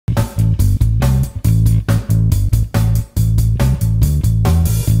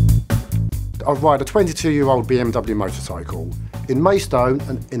I ride a 22-year-old BMW motorcycle. In Maidstone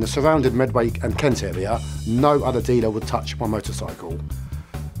and in the surrounding Medway and Kent area, no other dealer would touch my motorcycle.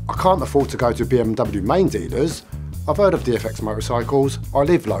 I can't afford to go to BMW main dealers. I've heard of DFX motorcycles, I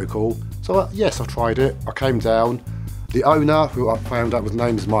live local, so yes, I tried it, I came down. The owner, who I found out was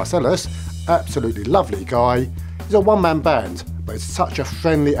named as Marcellus, absolutely lovely guy. He's a one-man band, but it's such a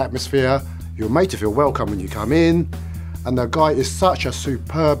friendly atmosphere. You're made to feel welcome when you come in, and the guy is such a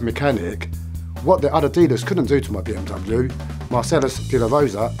superb mechanic. What the other dealers couldn't do to my BMW, Marcellus De La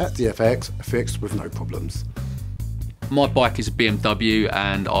Rosa at DFX fixed with no problems. My bike is a BMW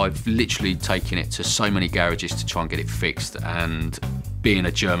and I've literally taken it to so many garages to try and get it fixed, and being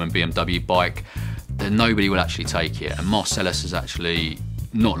a German BMW bike, then nobody will actually take it, and Marcellus has actually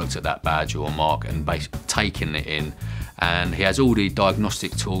not looked at that badge or mark and basically taken it in, and he has all the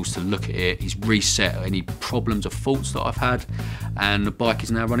diagnostic tools to look at it. He's reset any problems or faults that I've had, and the bike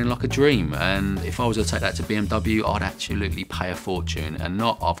is now running like a dream. And if I was to take that to BMW, I'd absolutely pay a fortune, and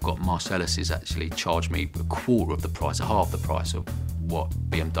not I've got Marcellus is actually charged me a quarter of the price, half the price of what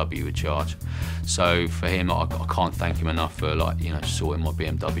BMW would charge. So for him, I can't thank him enough for, like, you know, sorting my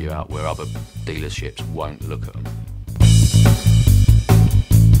BMW out where other dealerships won't look at them.